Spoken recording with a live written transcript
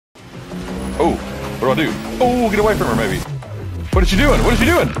Oh, what do I do? Oh, get away from her, maybe. What is she doing? What is she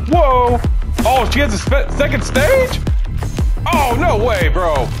doing? Whoa! Oh, she has a second stage? Oh, no way,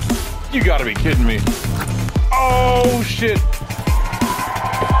 bro. You gotta be kidding me. Oh, shit.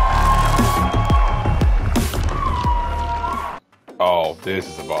 Oh, this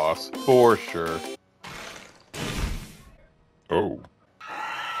is a boss. For sure. Oh.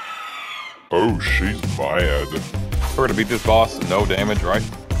 Oh, she's mad. We're gonna beat this boss. No damage, right?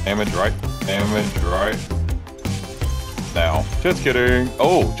 Damage, right? Damage, right? Now. Just kidding.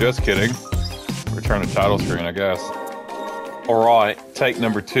 Oh, just kidding. Return to title screen, I guess. Alright, take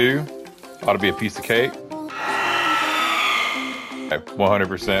number 2. Ought to be a piece of cake. Okay,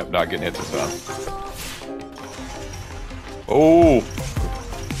 100% not getting hit this time. Oh!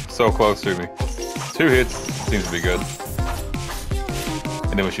 So close to me. 2 hits seems to be good.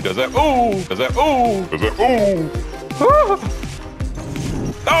 And then when she does that, oh! Does that, oh! Does that, oh!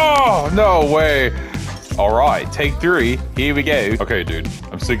 Oh, no way! Alright, take 3. Here we go. Okay, dude,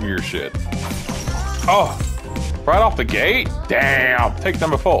 I'm sick of your shit. Oh! Right off the gate? Damn! Take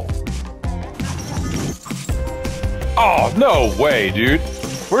number 4. Oh, no way, dude.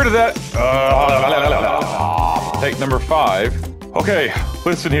 Where did that... take number 5. Okay,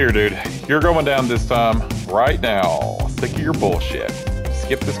 listen here, dude. You're going down this time, right now. Sick of your bullshit.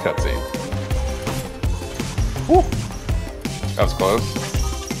 Skip this cutscene. Woo! That was close.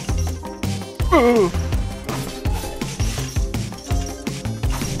 Ooh.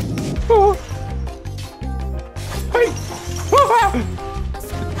 Ooh. Hey!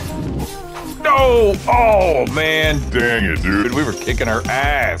 No! Oh, man. Dang it, dude. We were kicking her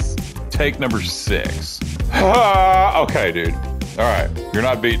ass. Take number 6. Okay, dude. Alright. You're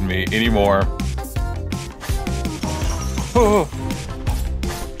not beating me anymore. Oh.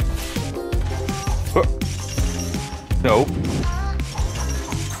 No.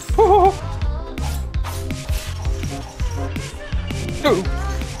 Oh. No.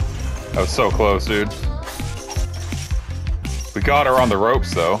 That was so close, dude. We got her on the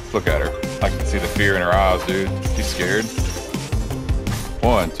ropes, though. Look at her. I can see the fear in her eyes, dude. She's scared.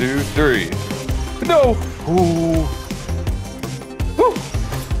 1, 2, 3. No! Ooh. Woo.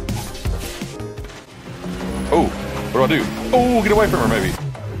 Oh, what do I do? Oh, get away from her, maybe.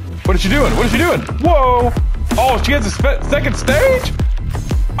 What is she doing? What is she doing? Whoa! Oh, she has a second stage?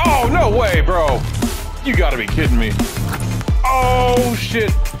 Oh, no way, bro. You gotta be kidding me. Oh,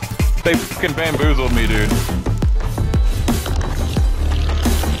 shit. They fucking bamboozled me, dude.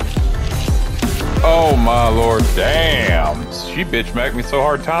 Oh, my lord. Damn. She bitch-smacked me so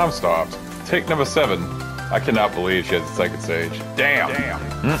hard time stopped. Take number 7. I cannot believe she has a second stage. Damn.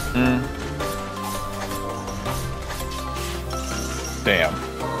 Damn.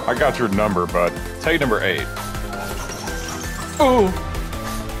 I got your number, bud. Take number 8. Ooh.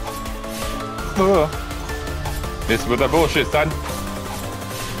 This with that bullshit, son.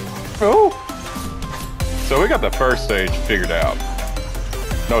 Oh. So we got the first stage figured out.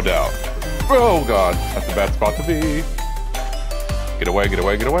 No doubt. Oh, God. That's a bad spot to be. Get away, get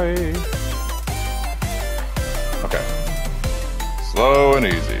away, get away. Okay. Slow and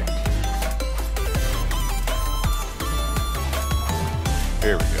easy.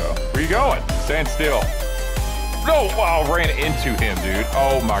 Here we go. Where you going? Stand still. No! Wow, I ran into him, dude.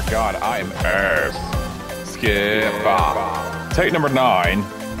 Oh, my God. I am ass. Skip. Take number 9.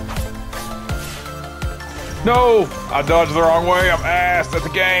 No! I dodged the wrong way. I'm ass at the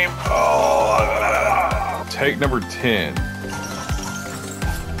game. Oh. Take number 10.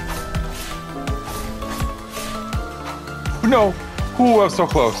 No! Ooh, I was so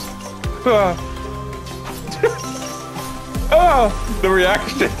close. The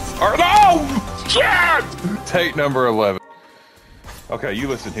reactions are... No! Shit! Take number 11. Okay, you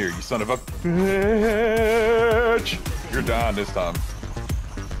listen here, you son of a bitch. You're dying this time.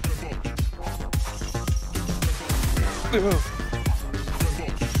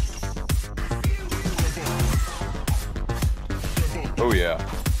 Oh yeah.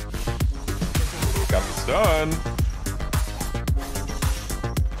 Got the stun.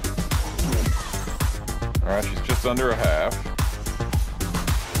 Alright, she's just under a half.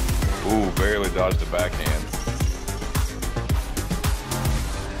 Ooh, barely dodged the backhand.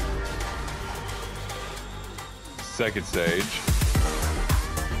 Second stage.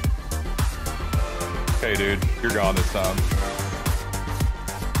 Okay, dude, you're gone this time.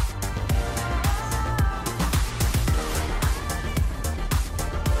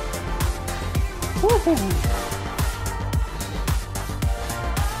 Woo-hoo.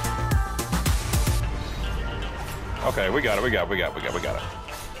 Okay, we got it, we got it.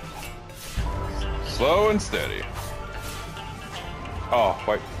 Slow and steady. Oh,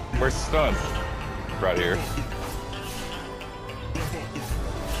 wait. Where's the stun? Right here.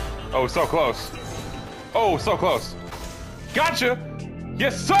 Oh, so close. Oh, so close. Gotcha!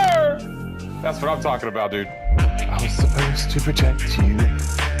 Yes, sir! That's what I'm talking about, dude. I was supposed to protect you.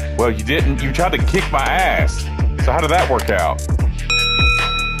 Well, you didn't. You tried to kick my ass. So how did that work out?